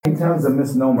K-Town's a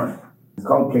misnomer. It's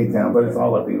called K-Town, but it's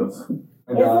all Latinos. And,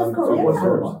 what's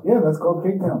yours? Yeah, that's called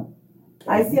K-Town.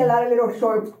 I see a lot of little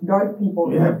short, dark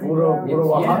people. Yeah, puro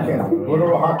Oaxacan.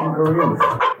 Puro Oaxacan Koreans.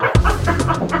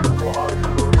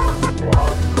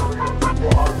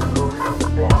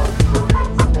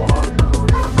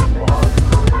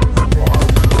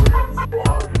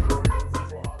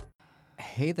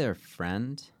 Hey there,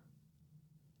 friend.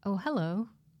 Oh, hello.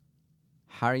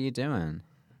 How are you doing?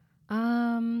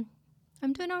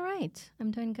 I'm doing all right.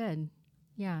 I'm doing good.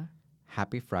 Yeah.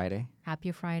 Happy Friday.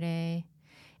 Happy Friday.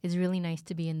 It's really nice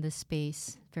to be in this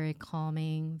space. Very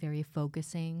calming, very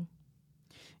focusing.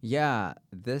 Yeah,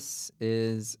 this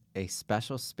is a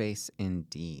special space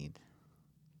indeed.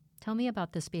 Tell me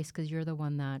about this space because you're the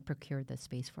one that procured this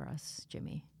space for us,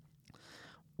 Jimmy.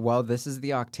 Well, this is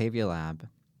the Octavia Lab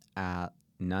at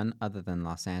none other than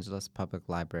Los Angeles Public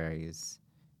Library's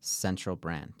Central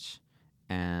Branch.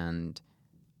 And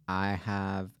I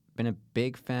have been a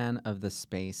big fan of the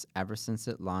space ever since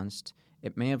it launched.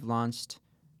 It may have launched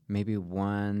maybe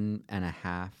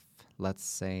 1.5, let's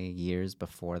say, years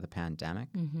before the pandemic.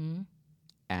 Mm-hmm.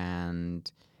 And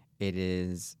it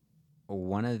is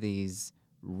one of these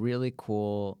really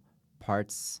cool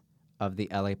parts of the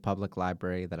LA Public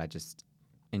Library that I just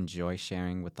enjoy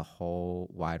sharing with the whole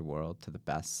wide world to the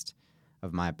best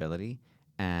of my ability.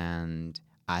 And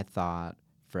I thought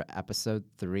for episode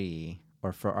 3,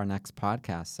 or for our next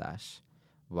podcast sesh,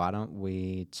 why don't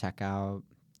we check out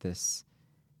this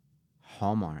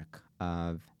hallmark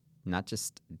of not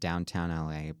just downtown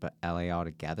LA, but LA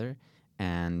altogether,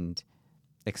 and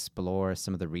explore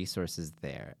some of the resources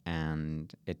there.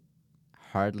 And it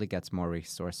hardly gets more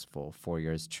resourceful for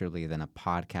yours truly than a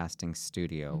podcasting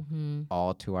studio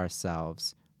all to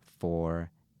ourselves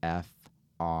for FREE.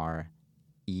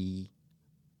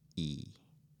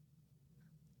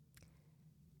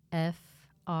 FREE.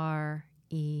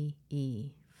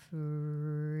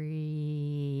 Free.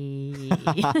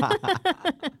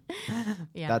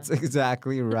 Yeah. That's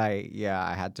exactly right. Yeah,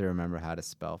 I had to remember how to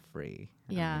spell free.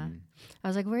 Yeah. I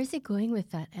was like, where is he going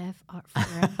with that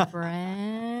free?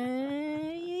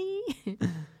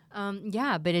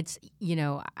 Yeah, but it's,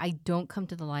 I don't come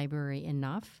to the library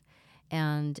enough.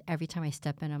 And every time I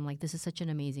step in, I'm like, this is such an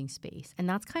amazing space. And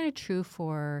that's kind of true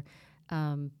for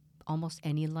almost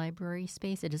any library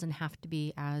space. It doesn't have to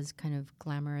be as kind of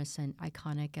glamorous and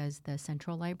iconic as the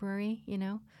Central Library,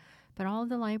 But all of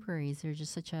the libraries are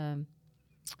just such a,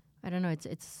 I don't know, it's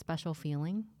a special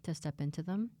feeling to step into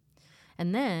them.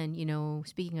 And then,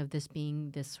 speaking of this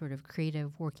being this sort of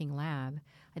creative working lab,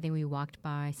 I think we walked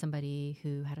by somebody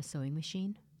who had a sewing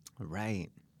machine.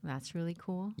 Right. That's really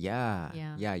cool.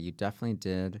 Yeah, you definitely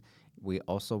did. We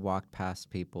also walked past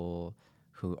people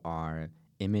who are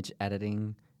image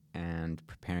editing and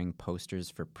preparing posters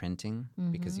for printing,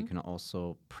 because you can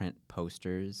also print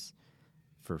posters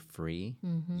for free.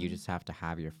 You just have to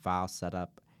have your file set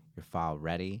up, your file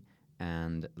ready,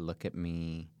 and look at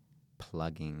me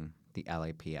plugging the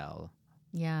LAPL.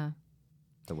 Yeah.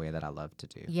 The way that I love to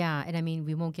do. Yeah, and I mean,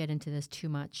 we won't get into this too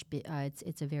much. But,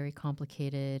 it's a very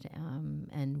complicated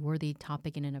and worthy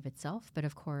topic in and of itself. But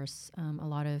of course, a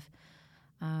lot of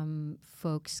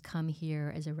folks come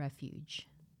here as a refuge.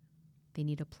 They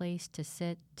need a place to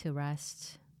sit, to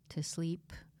rest, to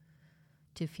sleep,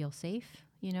 to feel safe,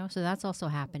 So that's also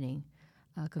happening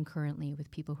concurrently with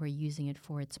people who are using it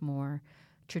for its more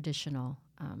traditional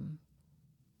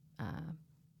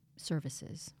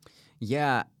services.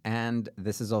 Yeah, and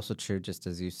this is also true, just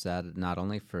as you said, not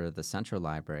only for the Central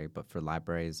Library, but for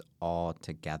libraries all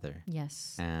together.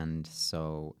 Yes. And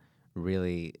so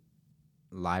really,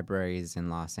 libraries in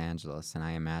Los Angeles, and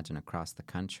I imagine across the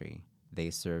country, they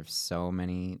serve so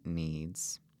many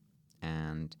needs.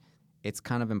 And it's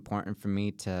kind of important for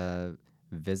me to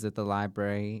visit the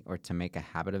library, or to make a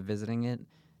habit of visiting it,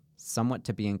 somewhat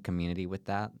to be in community with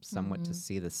that, somewhat to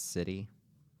see the city.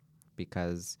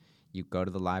 Because you go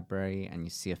to the library and you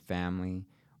see a family,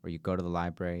 or you go to the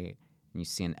library and you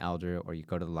see an elder, or you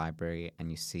go to the library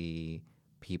and you see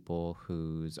people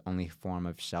whose only form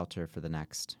of shelter for the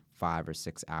next 5 or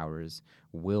 6 hours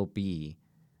will be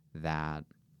that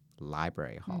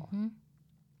library hall.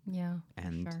 Yeah,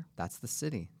 and sure. That's the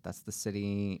city. That's the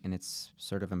city in its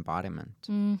sort of embodiment,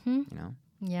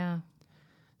 Yeah.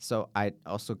 So I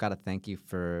also got to thank you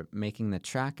for making the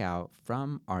track out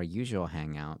from our usual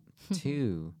hangout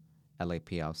to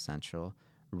LAPL Central.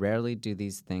 Rarely do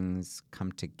these things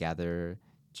come together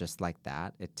just like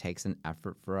that. It takes an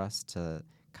effort for us to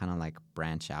kind of like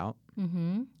branch out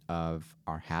of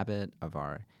our habit, of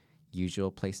our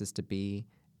usual places to be,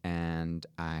 and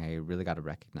I really got to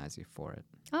recognize you for it.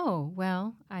 Oh,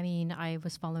 well, I mean, I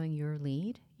was following your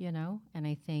lead, you know? And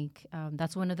I think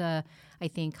that's one of the, I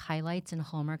think, highlights and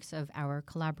hallmarks of our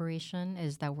collaboration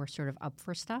is that we're sort of up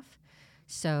for stuff.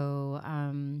 So,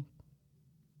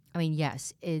 I mean,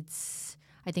 yes,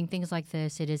 I think things like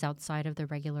this, it is outside of the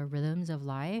regular rhythms of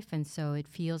life. And so it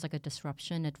feels like a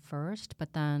disruption at first.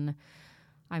 But then,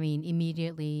 I mean,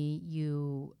 immediately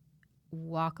you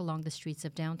walk along the streets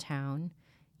of downtown,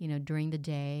 you know, during the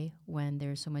day when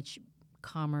there's so much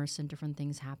commerce and different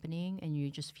things happening, and you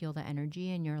just feel the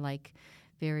energy and you're like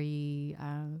very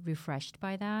refreshed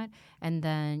by that. And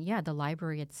then, yeah, the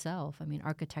library itself, I mean,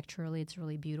 architecturally, it's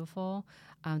really beautiful.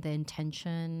 The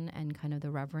intention and kind of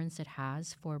the reverence it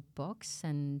has for books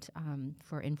and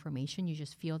for information, you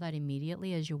just feel that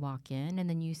immediately as you walk in, and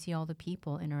then you see all the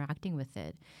people interacting with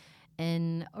it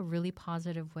in a really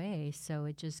positive way. So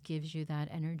it just gives you that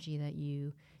energy that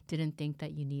you didn't think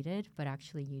that you needed, but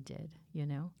actually you did, you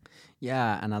know?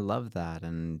 Yeah, and I love that.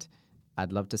 And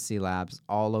I'd love to see labs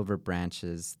all over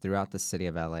branches throughout the city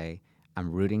of LA.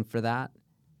 I'm rooting for that.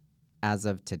 As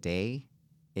of today,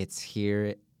 it's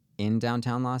here in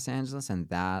downtown Los Angeles, and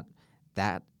that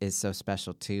is so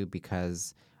special too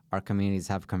because our communities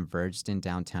have converged in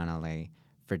downtown LA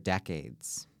for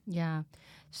decades. Yeah.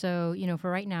 So, you know,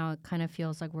 for right now, it kind of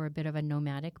feels like we're a bit of a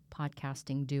nomadic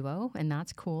podcasting duo, and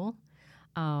that's cool.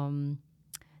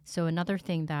 So another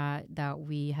thing that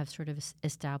we have sort of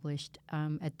established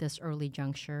at this early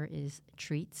juncture is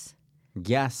treats.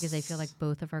 Yes. Because I feel like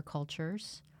both of our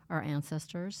cultures, our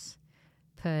ancestors,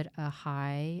 put a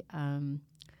high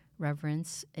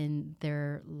reverence in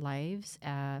their lives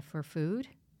for food,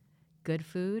 good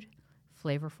food,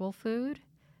 flavorful food.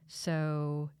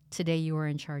 So today you are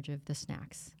in charge of the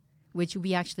snacks, which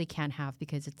we actually can't have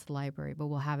because it's the library, but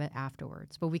we'll have it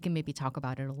afterwards. But we can maybe talk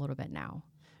about it a little bit now.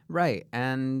 Right.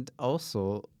 And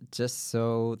also, just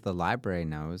so the library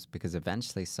knows, because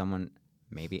eventually someone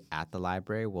maybe at the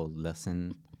library will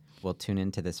tune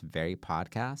into this very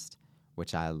podcast,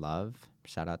 which I love.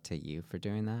 Shout out to you for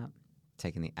doing that,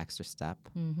 taking the extra step,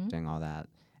 doing all that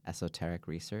esoteric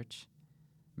research.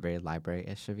 Very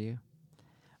library-ish of you.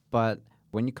 But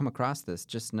when you come across this,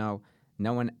 just know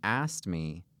no one asked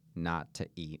me not to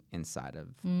eat inside of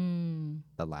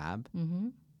the lab. Mm-hmm.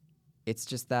 It's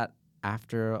just that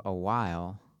after a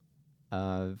while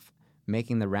of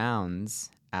making the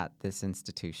rounds at this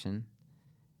institution,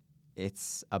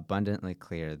 it's abundantly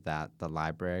clear that the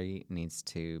library needs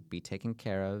to be taken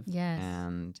care of. Yes.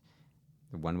 And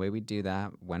one way we do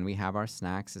that when we have our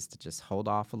snacks is to just hold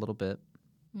off a little bit.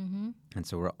 Mm-hmm. And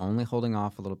so we're only holding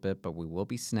off a little bit, but we will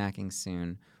be snacking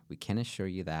soon. We can assure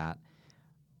you that.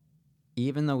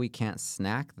 Even though we can't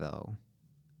snack, though,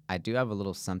 I do have a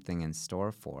little something in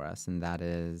store for us, and that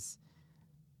is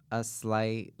a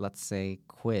slight, let's say,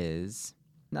 quiz.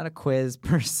 Not a quiz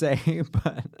per se,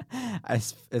 but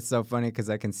it's so funny because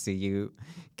I can see you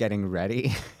getting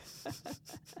ready.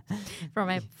 For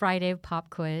my Friday pop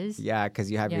quiz. Yeah, because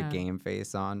you have your game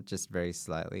face on, just very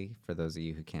slightly, for those of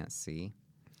you who can't see.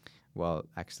 Well,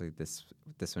 actually, this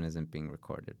one isn't being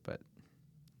recorded, but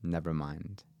never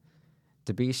mind.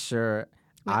 To be sure,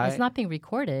 Wait, it's not being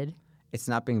recorded. It's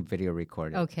not being video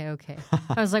recorded. Okay.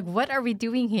 I was like, what are we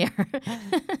doing here?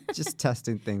 Just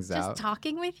testing things out. Just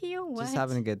talking with you? What? Just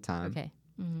having a good time. Okay.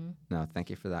 Mm-hmm. No, thank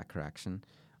you for that correction.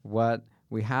 What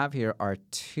we have here are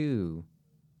two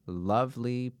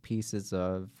lovely pieces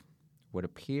of what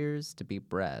appears to be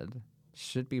bread,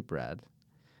 should be bread.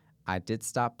 I did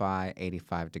stop by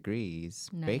 85 Degrees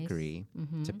Bakery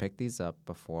to pick these up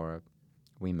before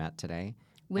we met today.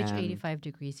 Which 85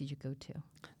 Degrees did you go to?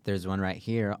 There's one right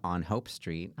here on Hope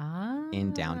Street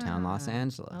in downtown Los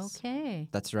Angeles. Okay.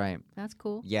 That's right. That's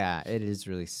cool. Yeah, it is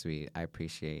really sweet. I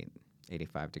appreciate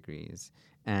 85 Degrees.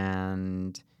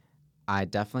 And I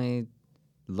definitely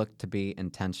look to be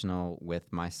intentional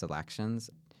with my selections.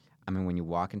 I mean, when you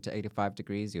walk into 85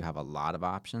 Degrees, you have a lot of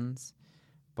options.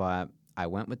 But I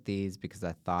went with these because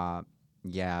I thought,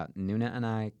 yeah, Nuna and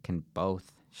I can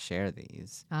both share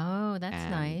these. Oh,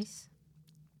 that's nice.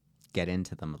 Get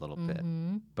into them a little bit.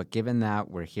 But given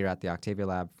that we're here at the Octavia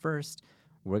Lab first,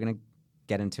 we're going to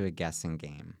get into a guessing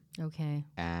game. Okay.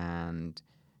 And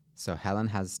so Helen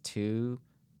has two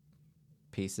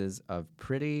pieces of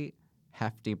pretty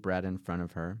hefty bread in front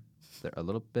of her. They're a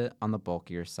little bit on the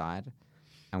bulkier side.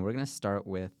 And we're going to start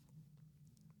with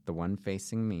the one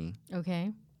facing me.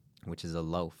 Okay. Which is a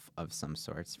loaf of some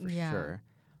sorts for sure.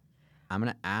 I'm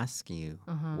going to ask you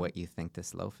what you think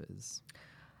this loaf is.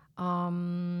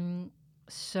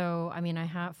 So, I mean, I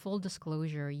have full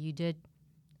disclosure. You did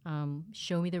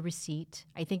show me the receipt.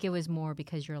 I think it was more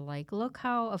because you're like, look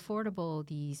how affordable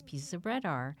these pieces of bread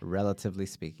are. Relatively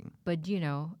speaking. But, you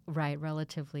know, right,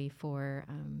 relatively for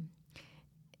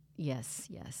Yes,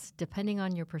 yes. Depending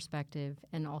on your perspective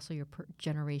and also your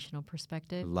generational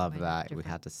perspective. Love that. We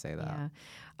had to say that.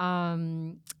 Yeah.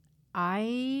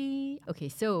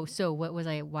 So what was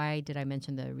why did I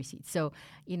mention the receipt? So,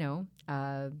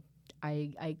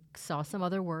 I saw some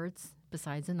other words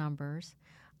besides the numbers.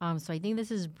 So I think this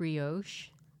is brioche.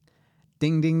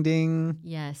 Ding, ding, ding.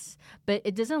 Yes. But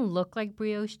it doesn't look like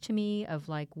brioche to me, of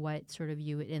like what sort of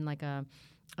you would in like a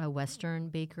Western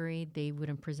bakery, they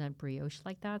wouldn't present brioche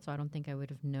like that. So I don't think I would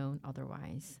have known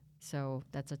otherwise. So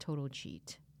that's a total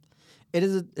cheat. It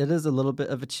is a little bit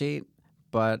of a cheat,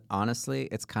 but honestly,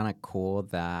 it's kind of cool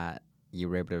that you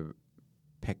were able to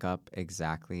pick up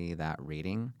exactly that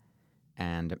reading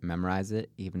and memorize it,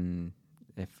 even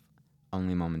if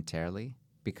only momentarily,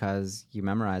 because you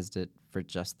memorized it for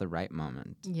just the right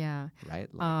moment. Yeah. Right?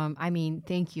 I mean,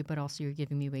 thank you, but also you're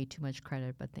giving me way too much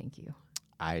credit, but thank you.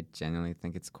 I genuinely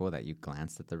think it's cool that you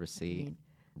glanced at the receipt,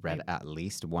 read at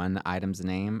least one item's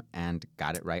name, and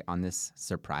got it right on this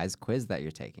surprise quiz that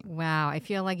you're taking. Wow. I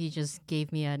feel like you just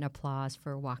gave me an applause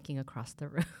for walking across the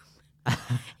room.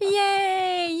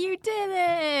 Yay! You did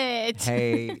it!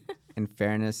 Hey, in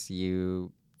fairness,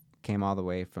 you came all the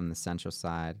way from the central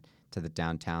side to the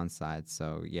downtown side.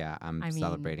 So, yeah, I'm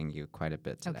celebrating you quite a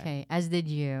bit today. Okay, as did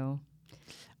you.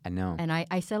 I know. And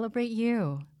I celebrate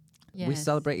you. Yes. We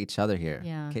celebrate each other here.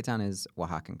 Yeah. K-Town is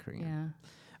Oaxacan Korean.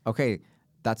 Yeah. Okay,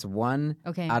 that's one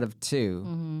out of two.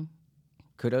 Mm-hmm.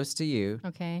 Kudos to you.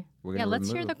 Okay. We're let's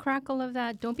hear the crackle of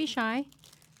that. Don't be shy.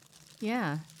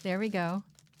 Yeah, there we go.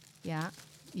 Yeah.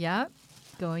 Yep.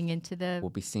 Going into the... We'll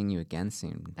be seeing you again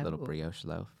soon, little brioche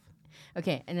loaf.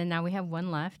 Okay, and then now we have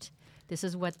one left. This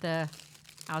is what the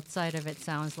outside of it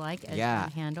sounds like as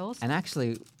it handles. And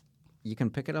actually, you can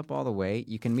pick it up all the way.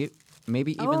 You can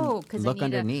maybe even look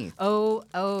underneath.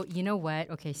 You know what?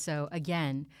 Okay, so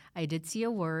again, I did see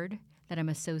a word that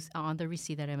I'm on the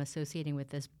receipt that I'm associating with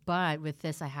this. But with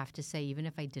this, I have to say, even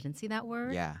if I didn't see that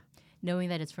word, knowing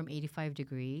that it's from 85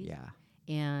 degrees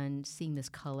and seeing this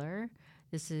color,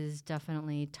 this is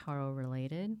definitely taro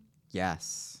related.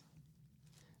 Yes.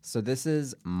 So this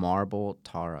is marble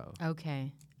taro.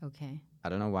 Okay. I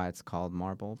don't know why it's called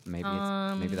marble. Maybe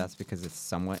that's because it's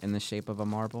somewhat in the shape of a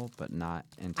marble, but not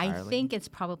entirely. I think it's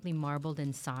probably marbled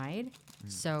inside.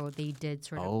 So they did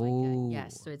sort of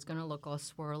so it's going to look all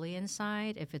swirly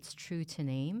inside if it's true to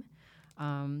name.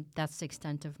 That's the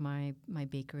extent of my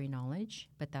bakery knowledge,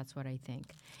 but that's what I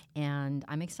think. And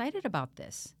I'm excited about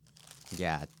this.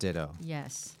 Yeah, ditto.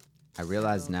 Yes. I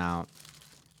realize now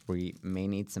we may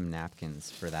need some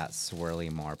napkins for that swirly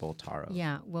marble taro.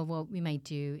 Yeah, well, what we might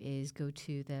do is go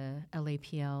to the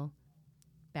LAPL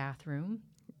bathroom.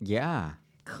 Yeah.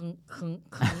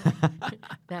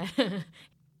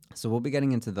 So we'll be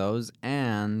getting into those,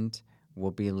 and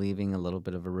we'll be leaving a little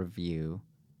bit of a review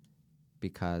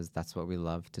because that's what we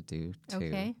love to do, too.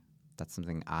 Okay. That's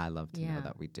something I love to know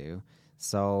that we do.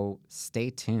 So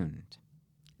stay tuned.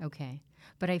 Okay.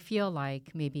 But I feel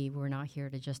like maybe we're not here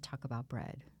to just talk about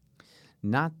bread.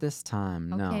 Not this time,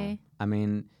 no. Okay. I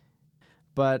mean,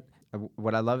 but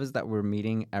what I love is that we're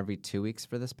meeting every 2 weeks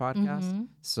for this podcast. Mm-hmm.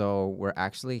 So we're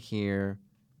actually here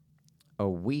a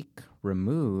week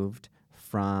removed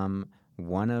from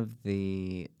one of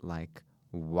the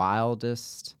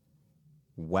wildest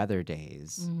weather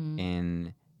days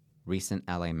in recent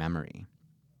LA memory.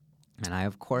 And I,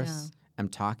 of course, am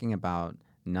talking about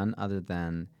none other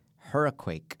than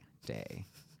Hurricane Day.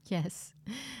 Yes,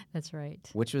 that's right.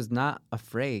 Which was not a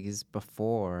phrase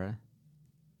before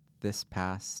this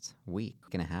past week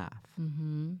and a half.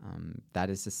 Mm-hmm. That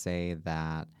is to say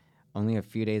that only a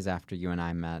few days after you and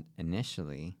I met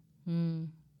initially,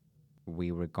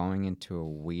 we were going into a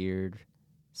weird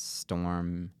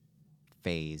storm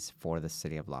phase for the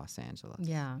city of Los Angeles.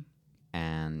 Yeah.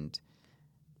 And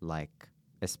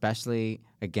especially,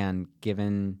 again,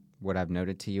 given what I've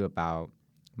noted to you about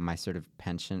my sort of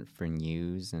penchant for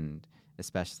news, and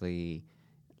especially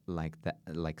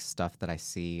stuff that I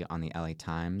see on the LA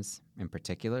Times in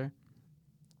particular,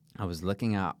 I was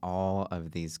looking at all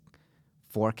of these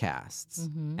forecasts,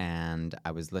 and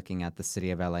I was looking at the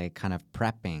city of LA kind of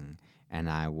prepping, and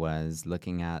I was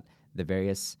looking at the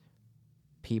various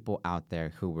people out there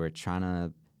who were trying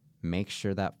to make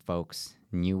sure that folks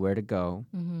knew where to go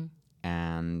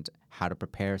and how to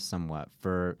prepare somewhat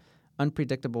for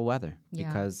unpredictable weather,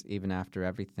 because even after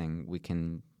everything, we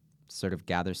can sort of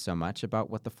gather so much about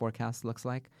what the forecast looks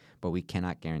like, but we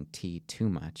cannot guarantee too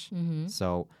much.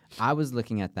 So I was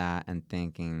looking at that and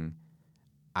thinking,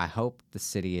 I hope the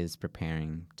city is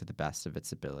preparing to the best of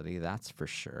its ability. That's for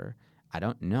sure. I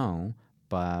don't know,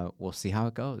 but we'll see how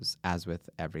it goes, as with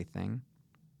everything.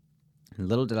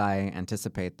 Little did I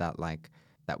anticipate that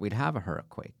that we'd have a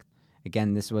hurricane.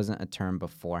 Again, this wasn't a term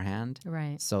beforehand.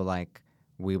 Right. So like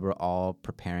we were all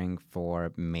preparing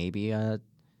for maybe a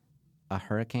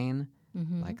hurricane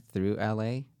like through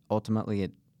LA. Ultimately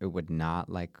it would not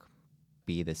like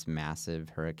be this massive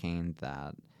hurricane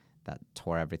that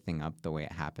tore everything up the way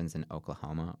it happens in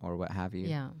Oklahoma or what have you.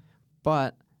 Yeah.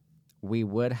 But we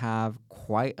would have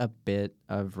quite a bit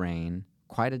of rain,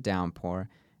 quite a downpour,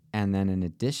 and then in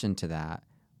addition to that,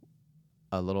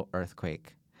 a little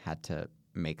earthquake had to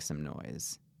make some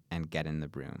noise and get in the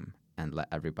room and let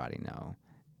everybody know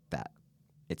that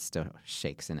it still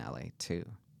shakes in LA too.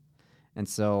 And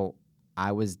so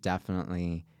I was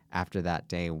definitely, after that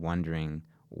day, wondering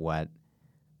what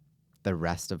the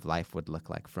rest of life would look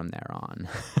like from there on,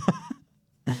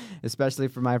 especially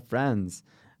for my friends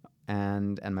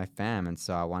and my fam. And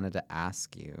so I wanted to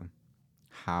ask you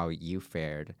how you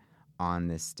fared on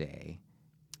this day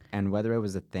and whether it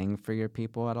was a thing for your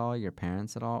people at all, your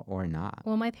parents at all, or not.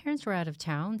 Well, my parents were out of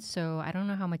town, so I don't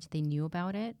know how much they knew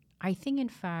about it. I think, in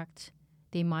fact,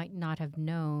 they might not have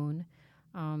known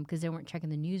because they weren't checking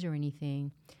the news or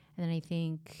anything. And then I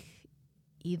think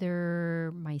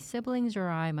either my siblings or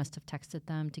I must have texted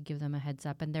them to give them a heads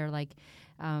up. And they're like,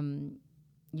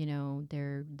 you know,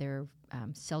 their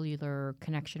cellular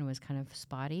connection was kind of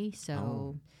spotty.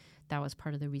 So that was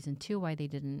part of the reason, too, why they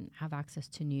didn't have access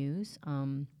to news.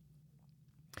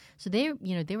 So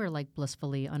they were like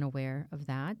blissfully unaware of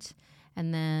that.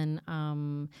 And then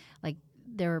like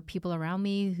there were people around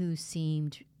me who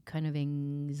seemed kind of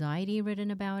anxiety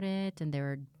ridden about it, and they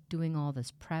were doing all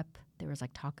this prep. There was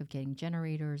like talk of getting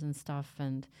generators and stuff.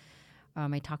 And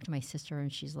I talked to my sister,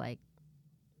 and she's like,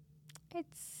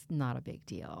 it's not a big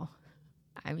deal.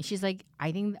 I mean, she's like,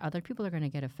 I think other people are going to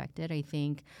get affected. I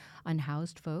think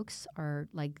unhoused folks are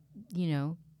like, you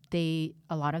know,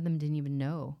 a lot of them didn't even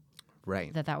know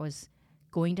Right. that was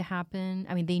going to happen.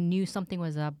 I mean, they knew something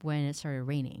was up when it started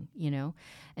raining, you know?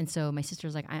 And so my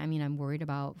sister's like, I mean, I'm worried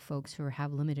about folks who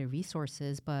have limited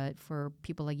resources, but for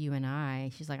people like you and I,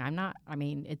 she's like,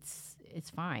 it's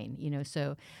fine, you know?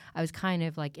 So I was kind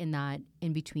of like in that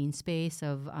in-between space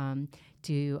of,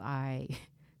 do I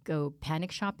go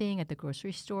panic shopping at the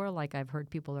grocery store like I've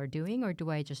heard people are doing, or do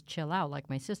I just chill out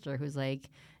like my sister who's like,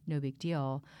 no big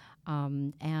deal?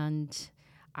 And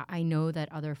I know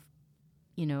that other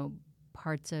you know,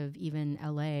 parts of even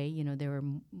LA, you know, they were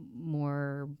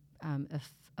more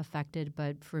affected.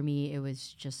 But for me, it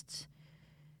was just,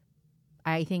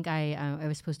 I think I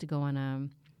was supposed to go on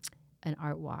an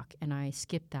art walk, and I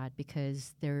skipped that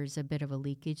because there's a bit of a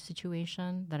leakage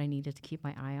situation that I needed to keep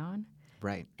my eye on.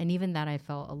 Right. And even that I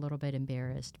felt a little bit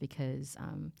embarrassed because,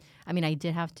 I mean, I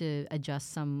did have to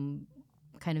adjust some,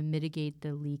 kind of mitigate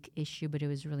the leak issue, but it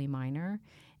was really minor.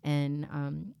 And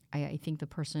I think the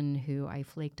person who I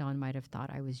flaked on might have thought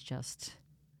I was just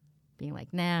being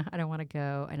like, nah, I don't want to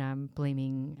go, and I'm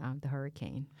blaming the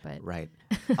hurricane. But Right.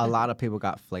 A lot of people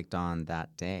got flaked on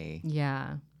that day.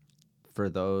 yeah. For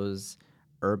those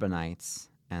urbanites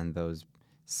and those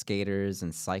skaters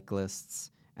and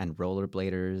cyclists and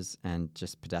rollerbladers and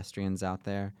just pedestrians out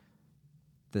there,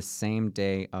 the same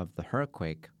day of the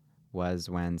hurricane was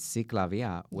when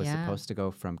Ciclavia was supposed to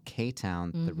go from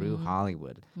K-Town through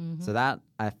Hollywood. So that,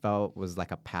 I felt, was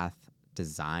like a path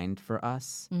designed for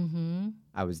us.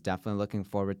 I was definitely looking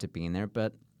forward to being there,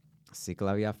 but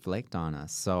Ciclavia flaked on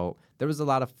us. So there was a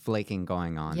lot of flaking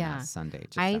going on that Sunday.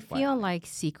 Just I FYI. feel like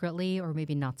secretly, or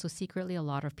maybe not so secretly, a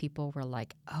lot of people were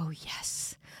like, oh,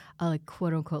 yes, a like,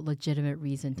 quote-unquote legitimate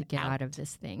reason to get out of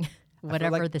this thing,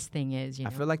 whatever this thing is. You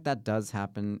know? I feel like that does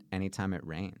happen anytime it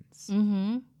rains.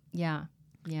 Yeah,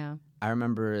 yeah. I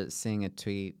remember seeing a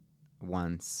tweet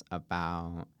once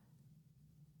about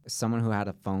someone who had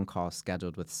a phone call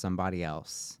scheduled with somebody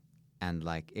else, and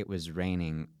like it was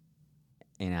raining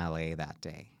in LA that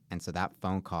day, and so that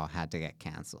phone call had to get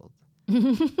canceled.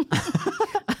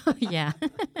 Yeah,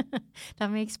 that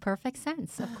makes perfect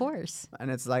sense. Of course. And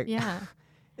it's like, yeah,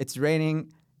 it's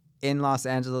raining in Los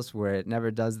Angeles where it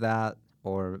never does that,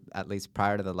 or at least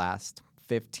prior to the last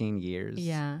 15 years.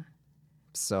 Yeah.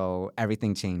 So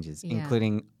everything changes,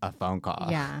 including a phone call.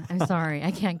 Yeah, I'm sorry.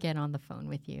 I can't get on the phone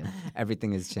with you.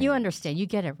 Everything is changing. You understand. You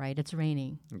get it, right? It's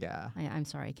raining. Yeah. I'm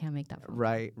sorry. I can't make that phone.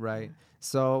 Right.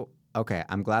 So, okay,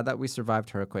 I'm glad that we survived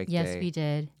Hurricane Day. Yes, we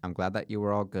did. I'm glad that you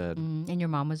were all good. And your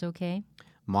mom was okay?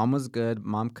 Mom was good.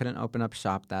 Mom couldn't open up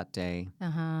shop that day.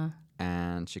 Uh-huh.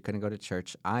 And she couldn't go to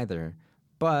church either.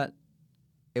 But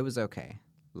it was okay.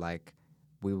 Like,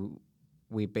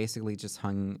 we basically just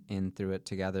hung in through it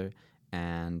together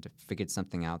and figured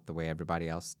something out the way everybody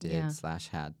else did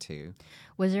 / had to.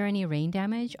 Was there any rain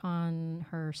damage on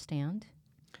her stand?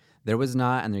 There was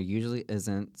not, and there usually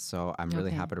isn't. So I'm really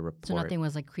Okay. happy to So report. nothing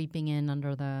was like creeping in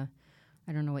under the,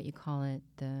 I don't know what you call it,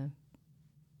 the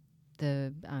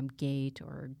gate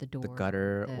or the door. The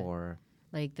gutter the- or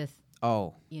like the,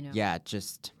 oh you know. yeah,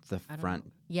 just the I don't front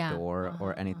know. Yeah. door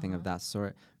or Uh-huh, anything of uh-huh. that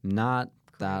sort. Not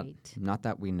Great.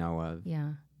 that we know of.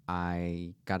 Yeah.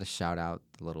 I got to shout out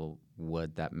the little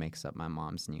wood that makes up my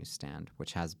mom's newsstand,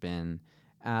 which has been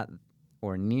at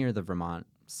or near the Vermont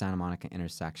Santa Monica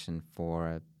intersection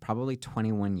for probably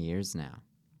 21 years now.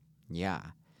 Yeah.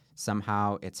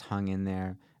 Somehow it's hung in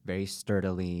there very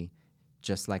sturdily,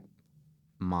 just like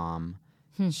mom.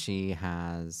 She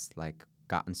has like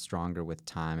gotten stronger with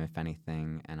time, if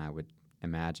anything, and I would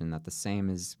imagine that the same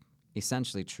is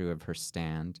essentially true of her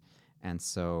stand. And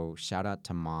so shout out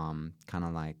to mom, kind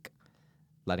of like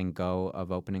letting go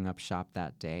of opening up shop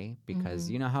that day, because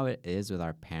you know how it is with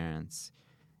our parents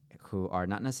who are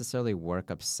not necessarily work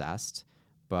obsessed,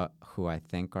 but who I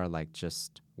think are like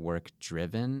just work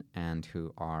driven and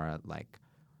who are like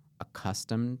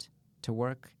accustomed to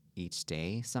work each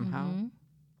day somehow.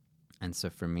 And so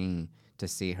for me to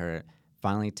see her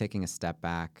finally taking a step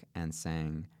back and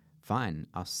saying, fine,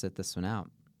 I'll sit this one out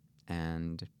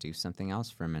and do something else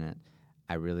for a minute,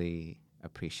 I really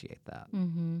appreciate that.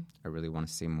 I really want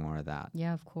to see more of that.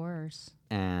 Yeah, of course.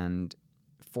 And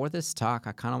for this talk,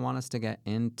 I kind of want us to get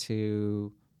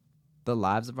into the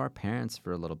lives of our parents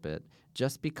for a little bit,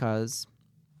 just because,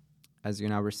 as you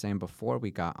and I were saying before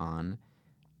we got on,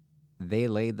 they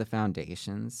laid the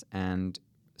foundations, and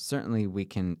certainly we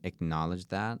can acknowledge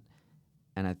that.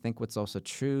 And I think what's also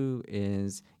true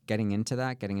is getting into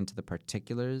the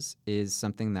particulars is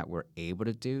something that we're able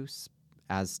to do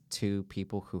as two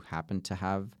people who happen to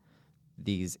have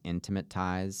these intimate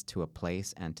ties to a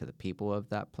place and to the people of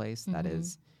that place, that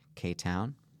is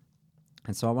K-Town.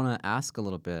 And so I want to talk a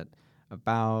little bit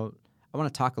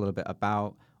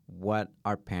about what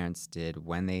our parents did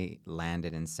when they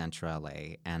landed in Central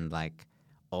LA, and like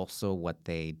also what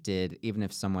they did, even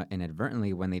if somewhat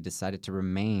inadvertently, when they decided to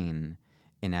remain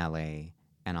in LA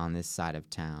and on this side of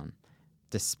town,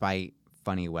 despite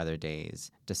funny weather days,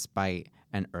 despite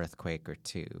an earthquake or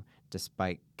two,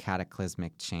 despite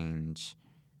cataclysmic change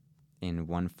in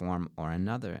one form or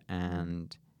another.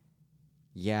 And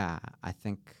yeah, I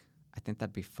think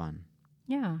that'd be fun.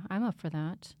 Yeah, I'm up for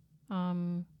that. I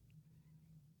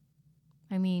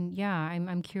mean, yeah,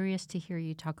 I'm curious to hear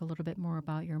you talk a little bit more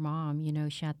about your mom. You know,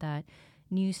 she had that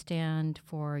newsstand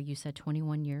for, you said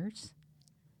 21 years?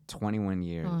 21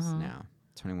 years now.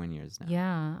 21 years now.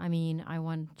 Yeah, I mean, I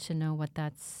want to know what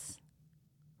that's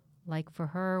like for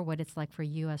her, what it's like for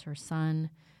you as her son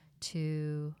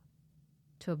to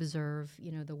observe,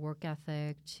 you know, the work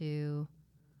ethic,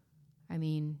 I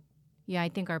mean, yeah, I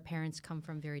think our parents come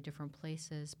from very different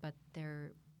places, but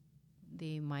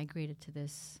they migrated to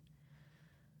this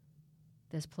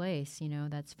place, you know,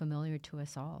 that's familiar to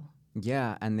us all.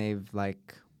 Yeah, and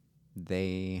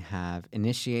they have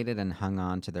initiated and hung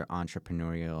on to their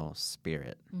entrepreneurial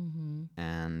spirit.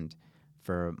 And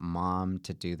for mom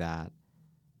to do that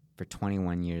for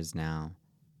 21 years now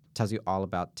tells you all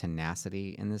about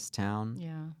tenacity in this town.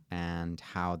 Yeah. And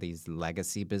how these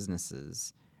legacy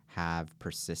businesses have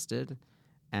persisted.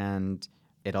 And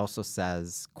it also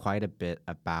says quite a bit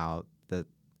about the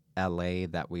LA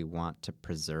that we want to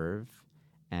preserve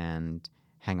and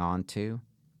hang on to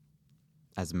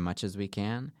as much as we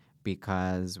can,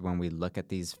 because when we look at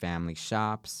these family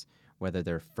shops, whether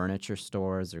they're furniture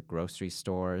stores or grocery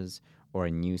stores or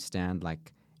a newsstand,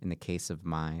 like in the case of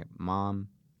my mom,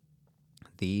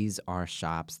 these are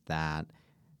shops that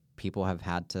people have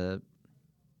had to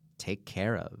take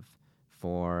care of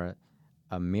for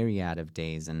a myriad of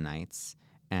days and nights,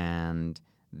 and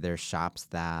they're shops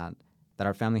that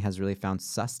our family has really found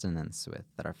sustenance with,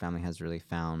 that our family has really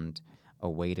found a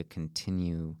way to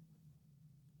continue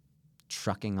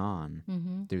trucking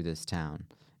on through this town.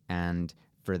 And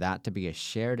for that to be a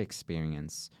shared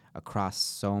experience across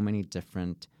so many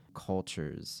different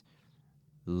cultures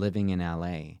living in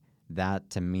LA, that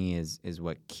to me is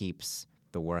what keeps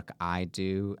the work I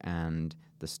do and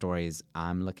the stories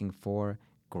I'm looking for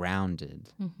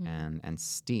grounded and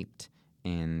steeped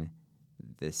in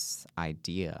this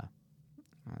idea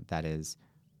that is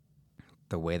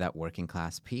the way that working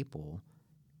class people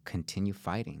continue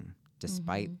fighting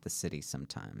despite the city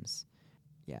sometimes.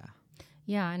 Yeah.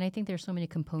 Yeah, and I think there's so many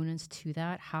components to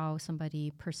that, how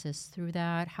somebody persists through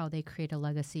that, how they create a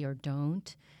legacy or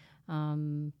don't.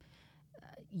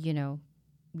 You know,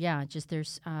 yeah, just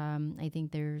I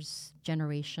think there's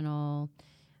generational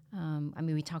I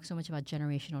mean, we talk so much about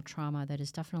generational trauma. That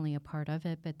is definitely a part of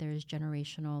it, but there's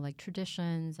generational like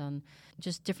traditions and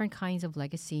just different kinds of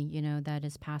legacy, you know, that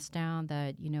is passed down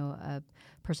that, you know, a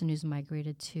person who's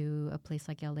migrated to a place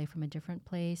like LA from a different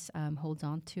place holds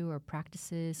on to or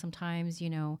practices sometimes, you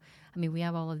know. I mean, we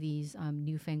have all of these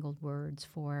newfangled words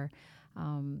for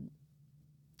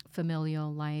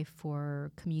familial life,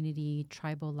 for community,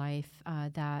 tribal life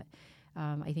that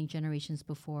I think generations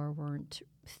before weren't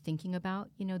thinking about.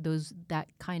 You know, that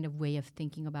kind of way of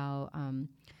thinking about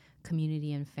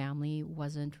community and family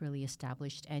wasn't really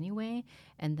established anyway.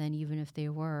 And then even if they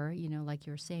were, you know, like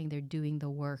you're saying, they're doing the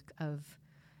work of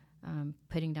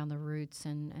putting down the roots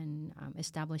and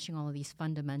establishing all of these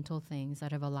fundamental things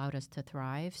that have allowed us to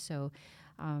thrive. So,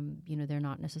 you know, they're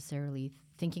not necessarily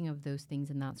thinking of those things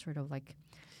in that sort of like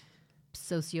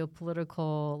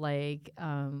socio-political, like,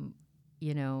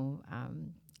 you know,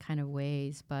 kind of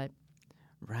ways. But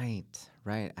Right.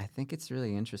 I think it's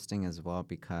really interesting as well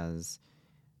because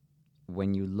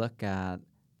when you look at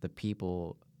the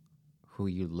people who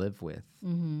you live with,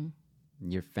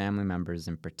 your family members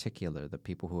in particular, the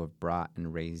people who have brought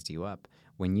and raised you up,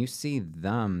 when you see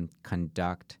them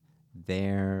conduct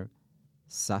their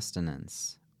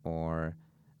sustenance or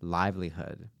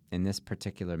livelihood in this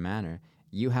particular manner,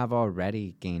 you have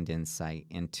already gained insight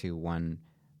into one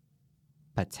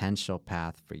potential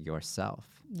path for yourself.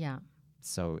 yeah.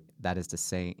 So that is to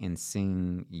say, in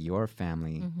seeing your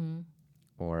family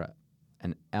or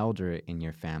an elder in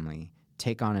your family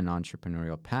take on an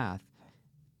entrepreneurial path,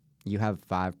 you have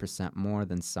 5% more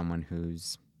than someone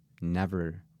who's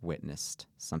never witnessed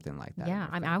something like that. Yeah,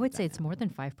 I would say it's more than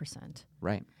 5%.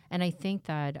 Right. And I think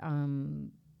that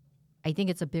I think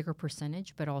it's a bigger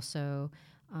percentage, but also,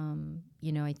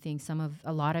 you know, I think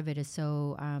a lot of it is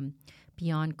so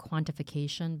beyond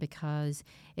quantification because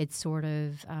it sort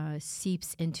of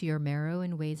seeps into your marrow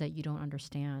in ways that you don't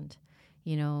understand.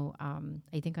 You know,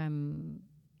 I think I'm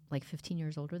like 15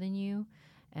 years older than you,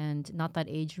 and not that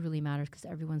age really matters because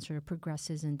everyone sort of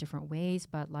progresses in different ways.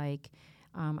 But like,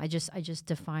 I just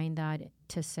define that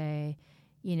to say,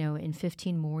 you know, in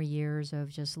 15 more years of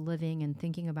just living and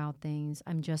thinking about things,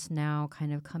 I'm just now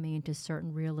kind of coming into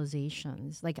certain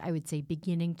realizations. Like I would say,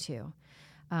 beginning to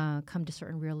come to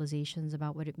certain realizations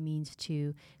about what it means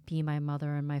to be my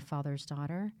mother and my father's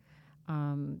daughter.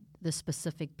 The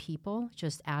specific people,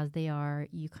 just as they are,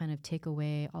 you kind of take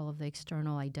away all of the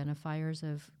external identifiers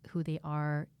of who they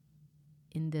are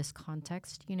in this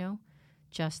context, you know,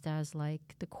 just as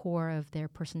like the core of their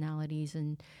personalities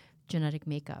and genetic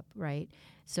makeup, right?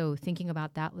 So thinking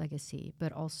about that legacy,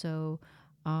 but also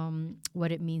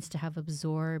what it means to have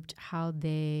absorbed how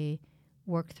they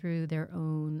work through their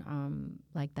own,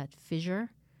 like that fissure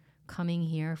coming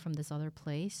here from this other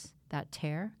place, that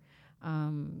tear.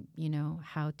 You know,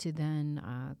 how to then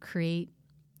create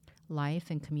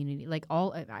life and community. Like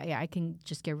I can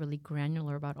just get really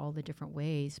granular about all the different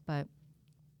ways, but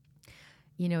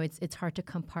you know, it's hard to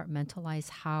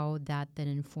compartmentalize how that then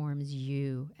informs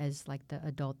you as like the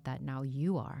adult that now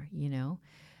you are, you know?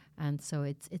 And so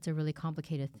it's a really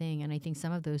complicated thing. And I think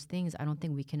some of those things I don't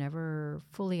think we can ever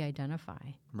fully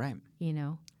identify. Right. You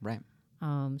know? Right.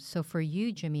 So for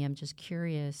you, Jimmy, I'm just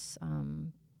curious,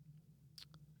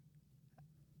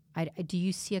 do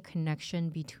you see a connection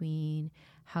between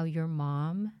how your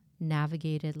mom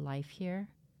navigated life here,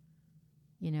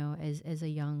 you know, as a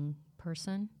young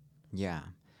person? Yeah.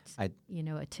 You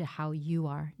know, to how you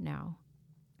are now?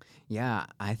 Yeah,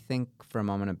 I think for a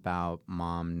moment about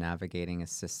mom navigating a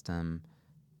system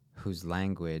whose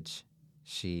language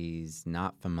she's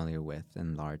not familiar with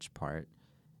in large part.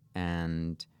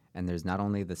 And there's not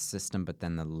only the system, but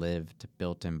then the lived,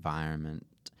 built environment.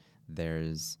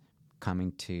 There's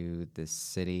coming to this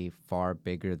city far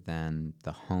bigger than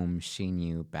the home she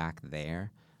knew back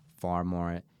there, far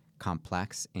more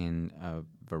complex in a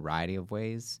variety of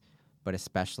ways, but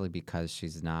especially because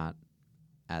she's not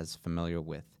as familiar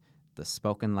with the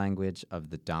spoken language of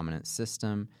the dominant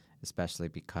system, especially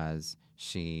because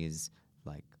she's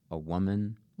like a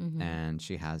woman and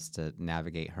she has to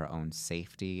navigate her own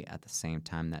safety at the same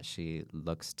time that she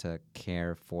looks to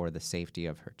care for the safety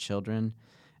of her children.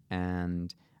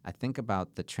 And I think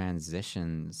about the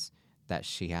transitions that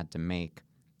she had to make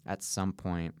at some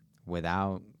point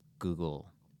without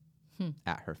Google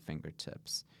at her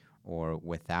fingertips or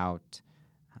without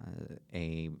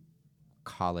a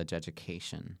college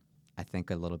education. I think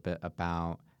a little bit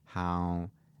about how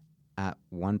at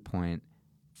one point,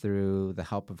 through the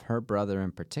help of her brother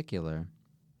in particular,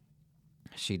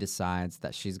 she decides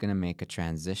that she's going to make a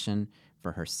transition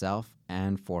for herself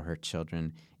and for her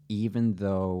children, even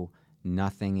though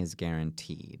nothing is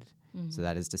guaranteed. So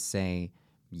that is to say,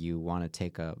 you want to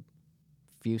take a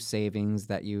few savings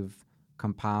that you've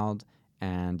compiled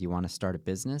and you want to start a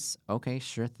business, okay,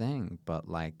 sure thing. But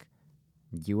like,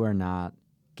 you are not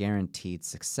guaranteed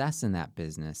success in that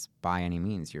business by any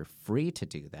means. You're free to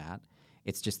do that.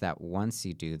 It's just that once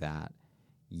you do that,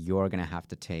 you're going to have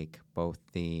to take both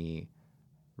the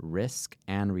risk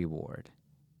and reward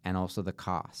and also the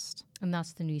cost. And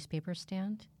that's the newspaper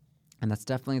stand? And that's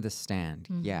definitely the stand.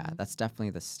 Yeah, that's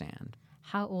definitely the stand.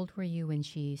 How old were you when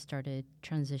she started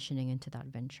transitioning into that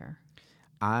venture?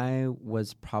 I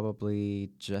was probably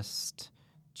just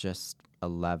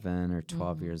 11 or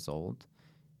 12 years old.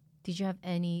 Did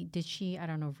she, I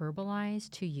don't know, verbalize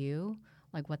to you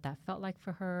like what that felt like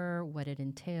for her, what it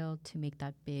entailed to make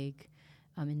that big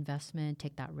investment,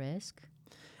 take that risk?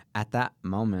 At that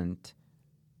moment,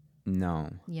 no.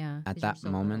 Yeah. At that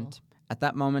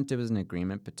moment, it was an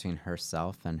agreement between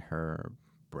herself and her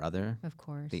brother. Of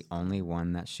course. The only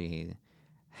one that she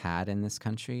had in this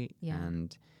country. Yeah.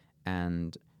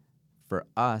 And for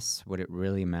us, what it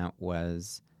really meant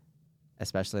was,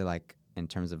 especially like in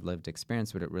terms of lived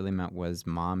experience, what it really meant was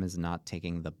mom is not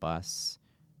taking the bus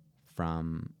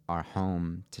from our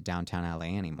home to downtown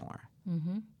LA anymore.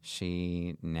 Mm-hmm.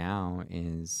 She now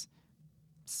is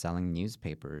selling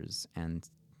newspapers and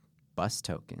bus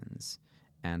tokens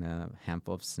and a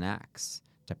handful of snacks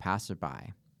to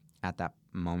passerby at that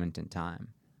moment in time.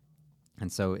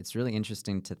 And so it's really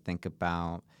interesting to think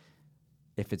about,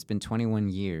 if it's been 21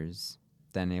 years,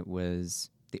 then it was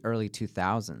the early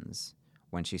 2000s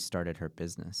when she started her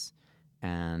business.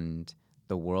 And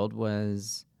the world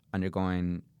was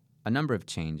undergoing a number of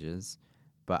changes,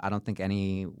 but I don't think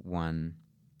anyone,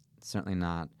 certainly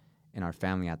not in our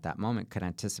family at that moment, could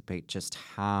anticipate just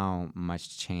how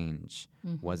much change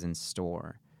was in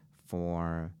store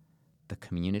for the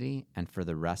community and for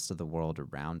the rest of the world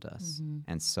around us.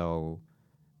 And so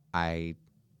I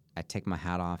take my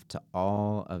hat off to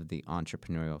all of the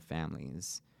entrepreneurial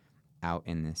families out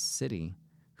in this city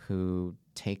who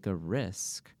take a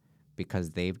risk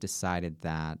because they've decided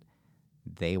that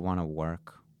they want to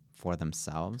work for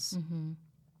themselves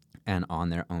and on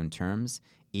their own terms,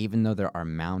 even though there are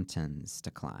mountains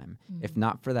to climb. If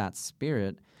not for that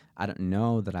spirit, I don't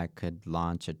know that I could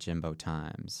launch a Jimbo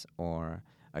Times or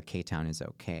a K-Town is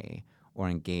Okay, or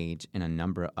engage in a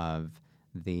number of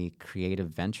the creative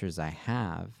ventures I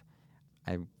have.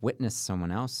 I witnessed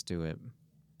someone else do it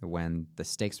when the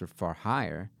stakes were far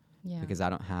higher because I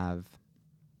don't have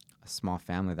a small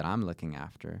family that I'm looking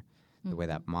after the way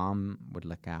that mom would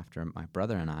look after my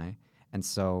brother and I. And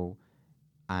so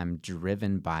I'm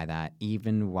driven by that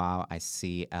even while I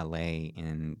see LA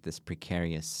in this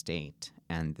precarious state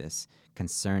and this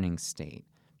concerning state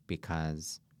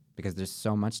because there's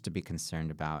so much to be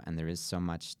concerned about and there is so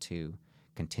much to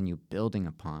continue building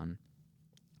upon,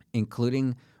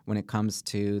 including when it comes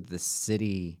to the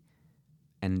city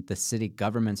and the city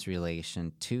government's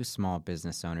relation to small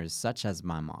business owners such as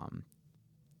my mom.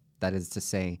 That is to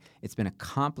say, it's been a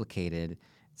complicated,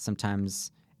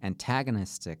 sometimes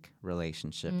antagonistic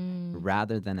relationship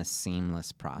rather than a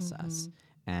seamless process.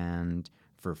 And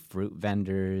for fruit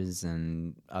vendors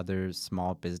and other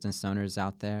small business owners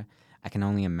out there, I can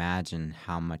only imagine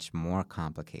how much more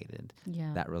complicated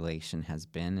that relation has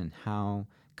been and how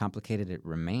complicated it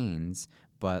remains.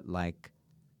 But like,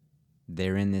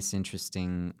 they're in this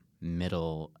interesting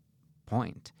middle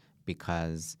point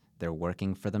because they're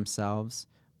working for themselves,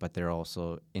 but they're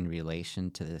also in relation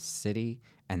to the city.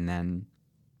 And then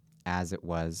as it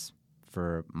was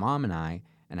for mom and I,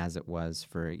 and as it was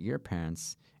for your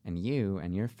parents and you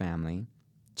and your family,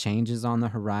 change is on the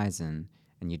horizon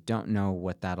and you don't know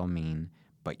what that'll mean,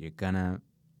 but you're gonna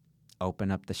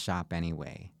open up the shop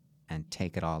anyway and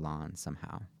take it all on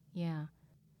somehow. Yeah.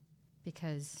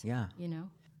 Because, you know.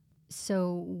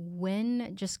 So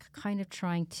when just kind of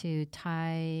trying to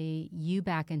tie you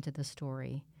back into the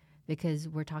story, because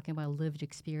we're talking about lived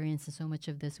experience and so much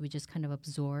of this we just kind of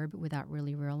absorb without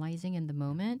really realizing in the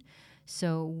moment.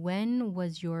 So when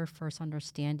was your first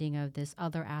understanding of this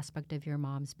other aspect of your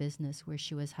mom's business where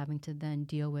she was having to then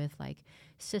deal with like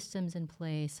systems in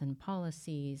place and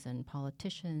policies and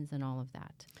politicians and all of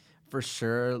that? For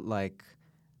sure, like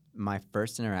my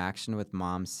first interaction with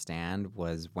Mom's Stand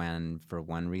was when, for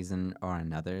one reason or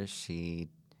another, she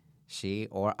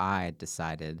or I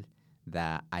decided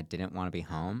that I didn't want to be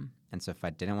home. And so if I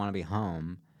didn't want to be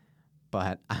home,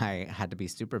 but I had to be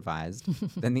supervised,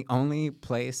 then the only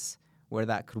place where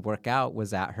that could work out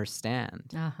was at her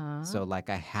stand. So like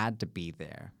I had to be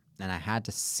there and I had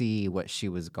to see what she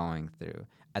was going through.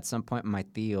 At some point, my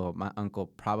tío, my uncle,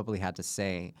 probably had to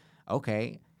say,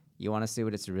 okay, you want to see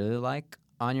what it's really like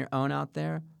on your own out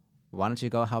there? why don't you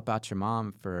go help out your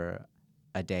mom for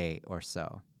a day or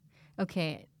so?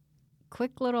 Okay.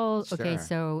 Quick little. Okay, Sure.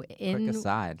 so Quick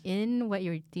aside. in what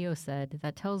your Theo said,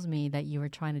 that tells me that you were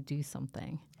trying to do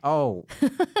something. Oh,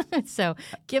 So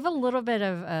give us a little bit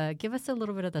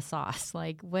of the sauce.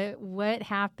 Like what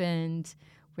happened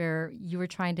where you were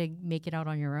trying to make it out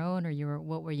on your own, or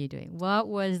what were you doing? What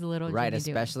was little right, Jimmy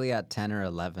doing? especially at 10 or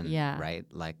 11, Yeah. right?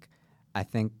 Like, I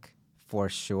think for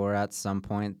sure at some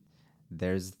point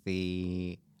there's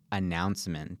the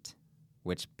announcement,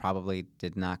 which probably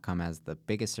did not come as the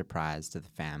biggest surprise to the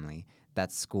family,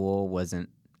 that school wasn't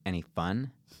any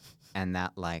fun and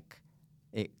that, like,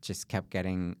 it just kept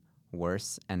getting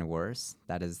worse and worse.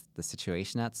 That is the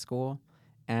situation at school.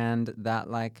 And that,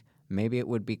 like, maybe it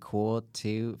would be cool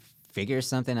to figure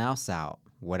something else out,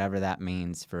 whatever that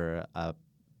means for a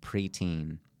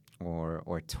preteen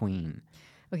or tween.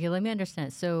 Okay, let me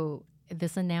understand. So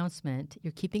this announcement,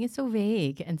 you're keeping it so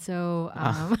vague, and so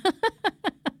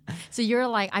so you're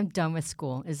like, I'm done with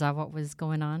school. Is that what was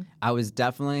going on? I was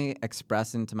definitely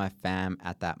expressing to my fam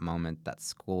at that moment that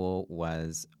school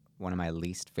was one of my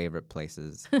least favorite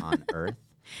places on earth,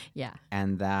 Yeah.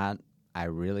 and that I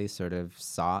really sort of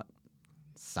sought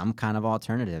some kind of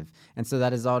alternative. And so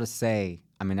that is all to say,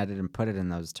 I mean, I didn't put it in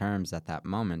those terms at that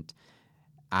moment.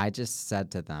 I just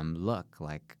said to them, look,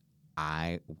 like,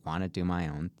 I want to do my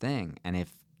own thing. And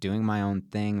if doing my own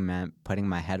thing meant putting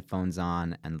my headphones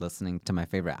on and listening to my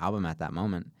favorite album at that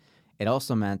moment, it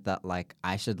also meant that, like,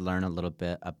 I should learn a little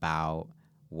bit about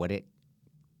what it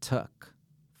took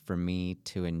for me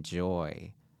to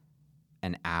enjoy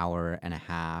an hour and a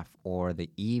half or the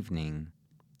evening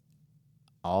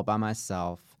all by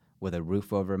myself with a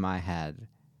roof over my head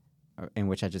in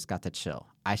which I just got to chill.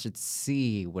 I should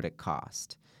see what it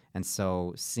cost. And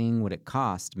so seeing what it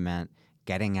cost meant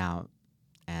getting out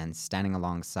and standing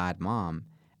alongside mom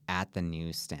at the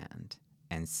newsstand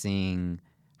and seeing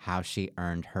how she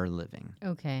earned her living.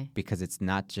 Okay. Because it's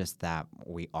not just that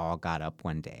we all got up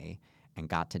one day and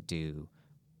got to do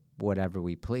whatever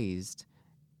we pleased.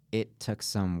 It took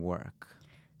some work.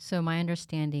 So my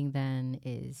understanding then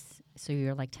is, so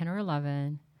you're like 10 or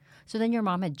 11. So then your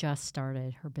mom had just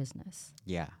started her business,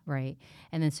 Yeah. right?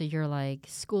 And then so you're like,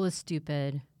 school is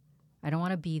stupid. I don't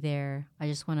want to be there. I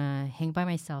just want to hang by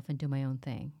myself and do my own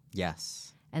thing.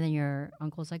 Yes. And then your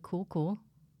uncle's like, cool.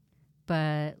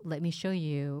 But let me show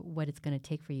you what it's going to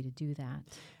take for you to do that.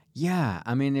 Yeah.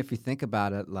 I mean, if you think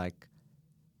about it, like,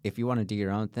 if you want to do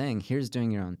your own thing, here's doing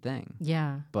your own thing.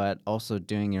 Yeah. But also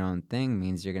doing your own thing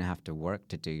means you're going to have to work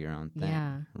to do your own thing.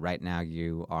 Yeah. Right now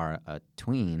you are a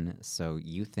tween, so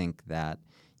you think that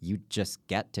you just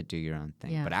get to do your own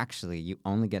thing. Yeah. But actually, you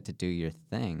only get to do your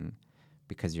thing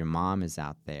because your mom is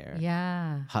out there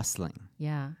hustling.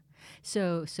 Yeah.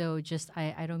 So just,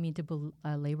 I don't mean to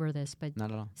belabor this, but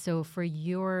Not at all. so for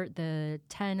the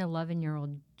 10,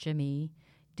 11-year-old Jimmy,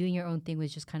 doing your own thing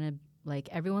was just kind of like,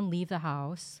 everyone leave the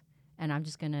house and I'm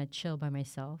just going to chill by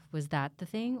myself. Was that the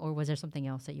thing, or was there something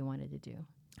else that you wanted to do?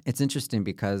 It's interesting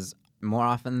because more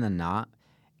often than not,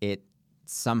 it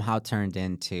somehow turned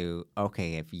into,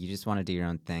 okay, if you just want to do your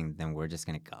own thing, then we're just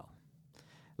going to go.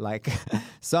 Like,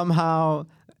 somehow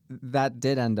that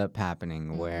did end up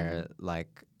happening where,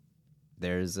 like,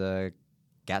 there's a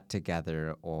get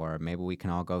together, or maybe we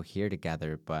can all go here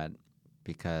together, but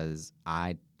because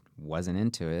I wasn't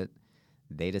into it,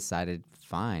 they decided,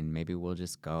 fine, maybe we'll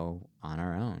just go on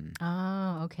our own.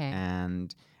 Oh, okay.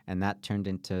 And that turned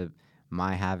into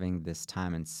my having this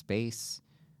time and space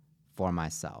for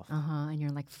myself. And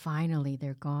you're like, finally,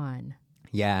 they're gone.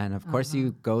 Yeah, and of course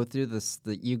you go through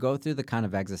you go through the kind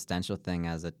of existential thing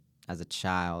as a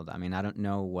child. I mean, I don't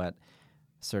know what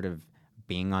sort of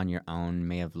being on your own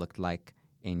may have looked like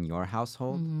in your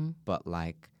household, but,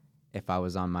 like, if I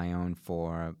was on my own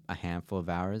for a handful of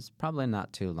hours, probably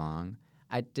not too long,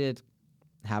 I did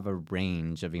have a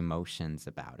range of emotions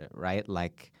about it, right?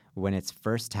 Like, when it's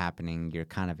first happening, you're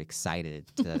kind of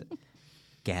excited to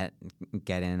get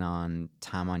in on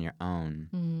time on your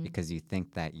own because you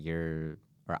think that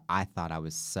I thought I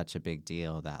was such a big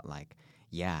deal that, like,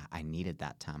 yeah, I needed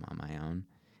that time on my own.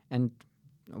 And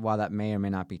while that may or may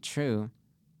not be true,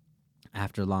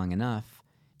 after long enough,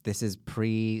 this is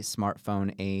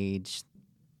pre-smartphone age.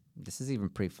 This is even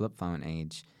pre-flip phone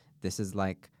age. This is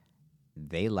like,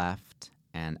 they left,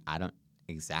 and I don't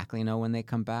exactly know when they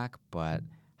come back, but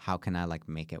how can I, like,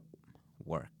 make it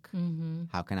work?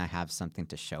 How can I have something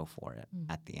to show for it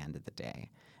at the end of the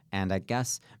day? And I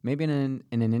guess maybe in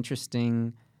an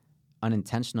interesting,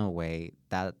 unintentional way,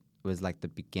 that was like the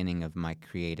beginning of my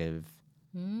creative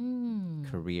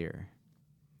career.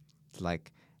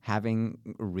 Like, having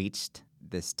reached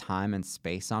this time and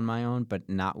space on my own, but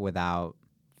not without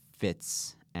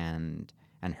fits and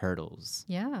hurdles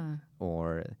Yeah.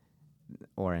 or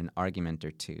an argument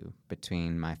or two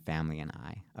between my family and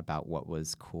I about what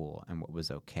was cool and what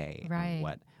was okay Right. and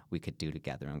what we could do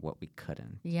together and what we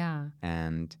couldn't. Yeah.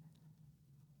 And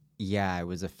yeah, it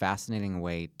was a fascinating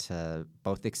way to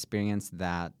both experience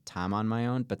that time on my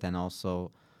own, but then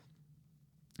also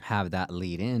have that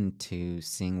lead in to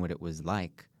seeing what it was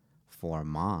like for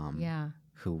Mom, Yeah.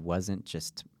 who wasn't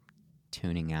just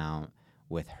tuning out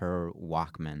with her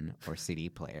Walkman or CD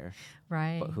player,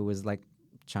 Right. but who was like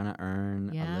trying to earn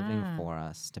a living Yeah. for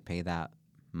us to pay that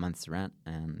month's rent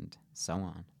and so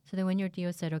on. So then when your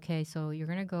Dio said, okay, so you're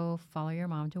going to go follow your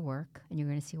mom to work and you're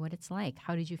going to see what it's like,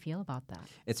 how did you feel about that?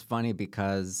 It's funny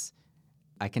because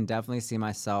I can definitely see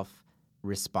myself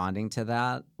responding to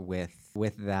that with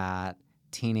that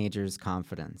teenager's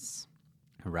confidence,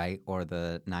 right? Or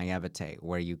the naivete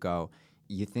where you go,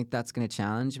 you think that's going to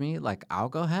challenge me? Like, I'll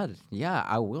go ahead. Yeah,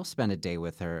 I will spend a day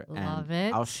with her. Love and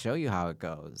it. I'll show you how it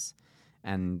goes.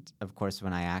 And of course,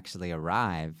 when I actually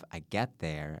arrive, I get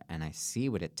there and I see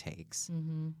what it takes.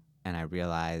 Mm-hmm. And I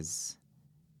realize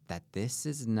that this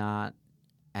is not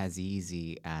as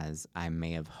easy as I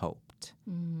may have hoped.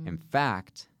 Mm-hmm. In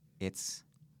fact, it's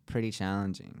pretty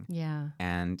challenging. Yeah.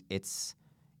 And it's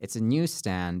a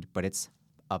newsstand, but it's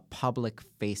a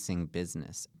public-facing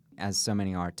business, as so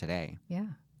many are today. Yeah.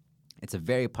 It's a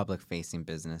very public-facing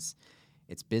business.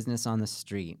 It's business on the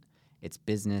street. It's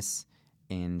business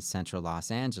in central Los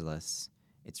Angeles.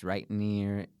 It's right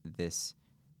near this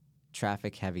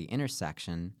traffic-heavy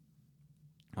intersection,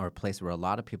 or a place where a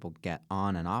lot of people get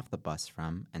on and off the bus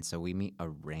from, and so we meet a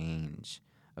range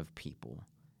of people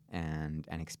and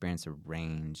experience a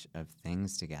range of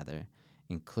things together,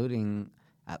 including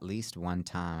at least one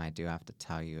time, I do have to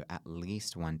tell you, at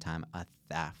least one time, a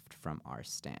theft from our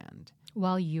stand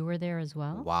While you were there as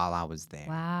well? while I was there.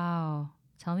 Wow.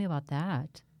 Tell me about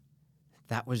that.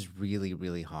 That was really,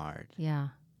 really hard Yeah.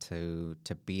 to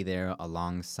be there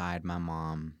alongside my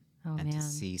mom Oh, and man. to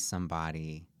see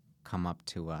somebody come up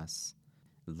to us,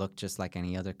 look just like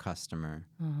any other customer,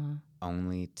 Uh-huh.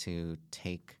 only to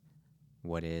take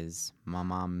what is my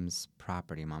mom's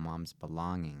property, my mom's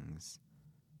belongings,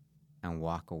 and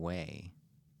walk away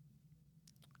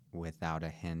without a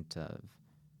hint of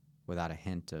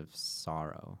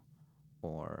sorrow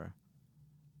or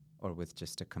with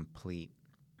just a complete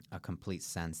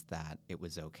sense that it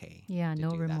was okay Yeah, to no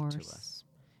do that remorse. to us.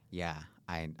 Yeah,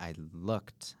 I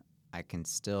looked. I can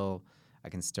still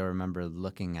remember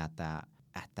looking at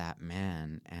that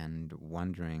man and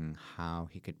wondering how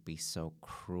he could be so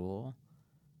cruel.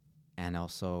 And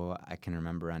also, I can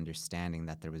remember understanding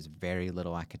that there was very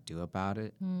little I could do about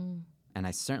it. Mm. And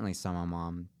I certainly saw my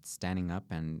mom standing up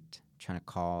and trying to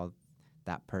call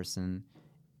that person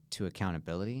to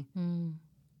accountability, Mm.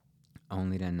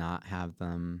 only to not have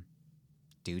them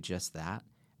do just that.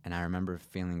 And I remember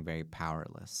feeling very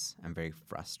powerless and very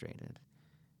frustrated.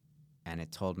 And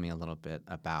it told me a little bit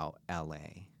about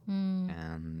LA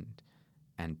Mm.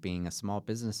 and being a small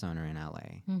business owner in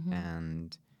LA Mhm.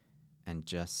 and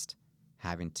just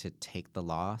having to take the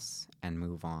loss and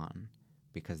move on,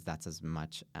 because that's as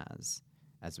much as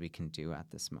we can do at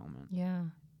this moment. Yeah.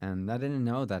 And I didn't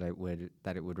know that it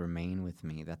would remain with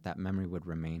me, that memory would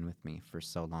remain with me for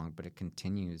so long, but it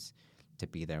continues to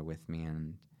be there with me.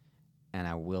 And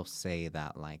I will say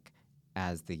that, like,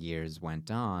 as the years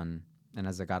went on and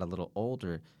as I got a little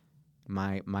older,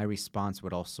 my response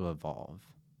would also evolve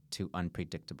to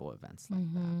unpredictable events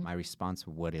like that. Mhm. My response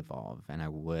would evolve, and I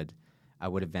would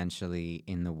eventually,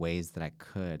 in the ways that I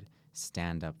could,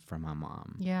 stand up for my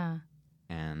mom. Yeah.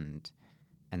 And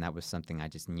that was something I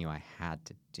just knew I had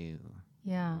to do.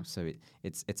 Yeah. So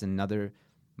it's another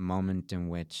moment in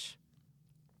which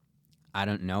I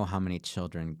don't know how many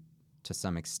children, to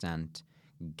some extent,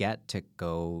 get to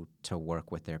go to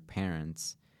work with their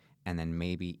parents and then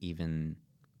maybe even,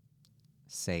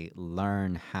 say,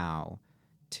 learn how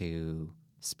to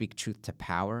speak truth to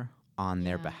power on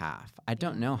their Yeah. behalf. I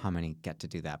don't know how many get to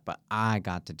do that, but I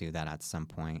got to do that at some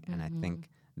point, and I think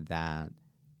that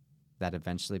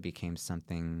eventually became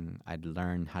something I'd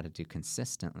learned how to do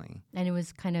consistently. And it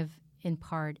was kind of in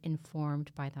part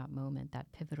informed by that moment,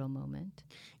 that pivotal moment.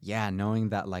 Yeah, knowing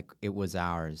that, like, it was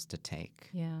ours to take.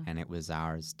 Yeah. And it was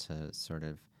ours to sort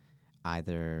of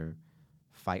either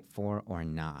fight for or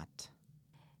not.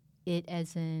 It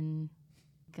as in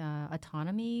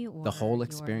autonomy or The whole your-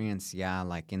 experience, yeah,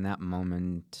 like in that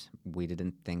moment, we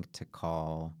didn't think to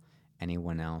call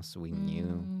anyone else. We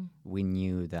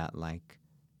knew that, like,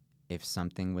 if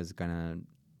something was gonna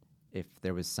if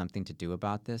there was something to do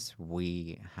about this,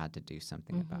 we had to do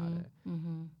something about it.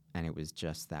 And it was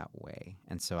just that way.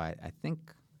 And so I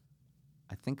think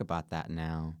about that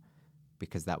now,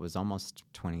 because that was almost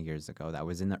 20 years ago. That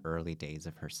was in the early days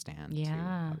of her stand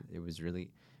too. It was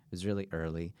really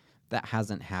early. That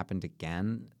hasn't happened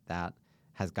again. That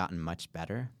has gotten much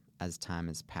better as time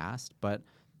has passed, but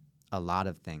a lot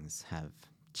of things have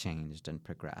changed and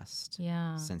progressed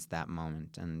since that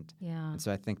moment. And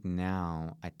so I think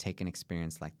now I take an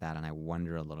experience like that and I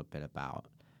wonder a little bit about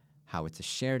how it's a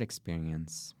shared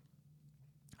experience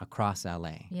across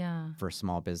LA for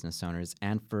small business owners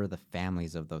and for the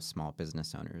families of those small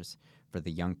business owners, for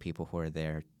the young people who are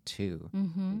there too,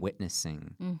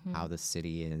 witnessing how the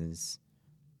city is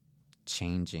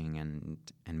changing and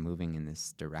moving in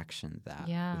this direction that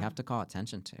we have to call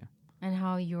attention to. And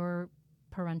how your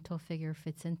parental figure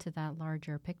fits into that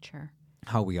larger picture.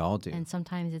 How we all do. And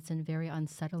sometimes it's in very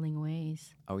unsettling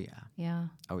ways. Oh, yeah. Yeah.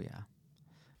 Oh, yeah.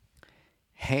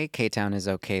 Hey, K-Town is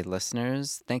OK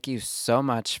listeners. Thank you so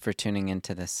much for tuning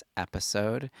into this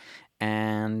episode.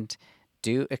 And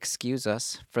do excuse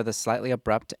us for the slightly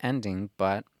abrupt ending,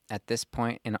 but at this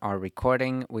point in our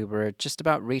recording, we were just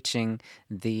about reaching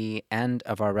the end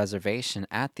of our reservation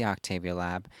at the Octavia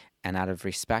Lab. And out of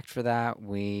respect for that,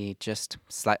 we just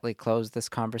slightly closed this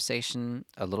conversation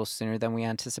a little sooner than we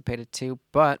anticipated to.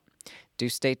 But do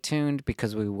stay tuned,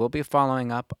 because we will be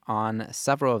following up on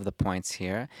several of the points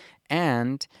here.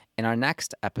 And in our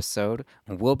next episode,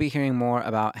 we'll be hearing more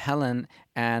about Helen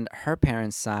and her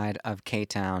parents' side of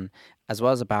K-Town, as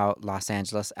well as about Los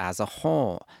Angeles as a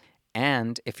whole.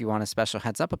 And if you want a special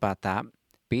heads up about that,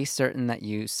 be certain that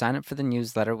you sign up for the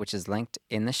newsletter, which is linked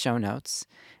in the show notes,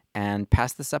 and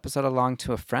pass this episode along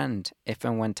to a friend if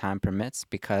and when time permits,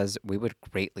 because we would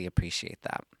greatly appreciate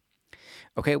that.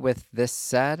 Okay, with this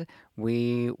said,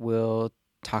 we will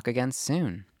talk again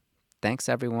soon. Thanks,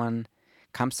 everyone.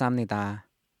 감사합니다.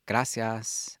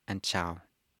 Gracias, and ciao.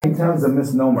 K-Town's a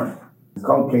misnomer. It's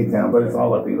called K-Town, but it's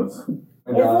all Latinos.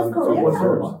 What's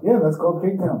hers? Yeah, that's called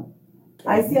K-Town.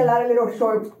 I see a lot of little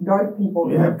short, dark people.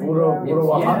 Yeah, puro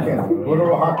Oaxacan.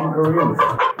 Puro Oaxacan Koreans.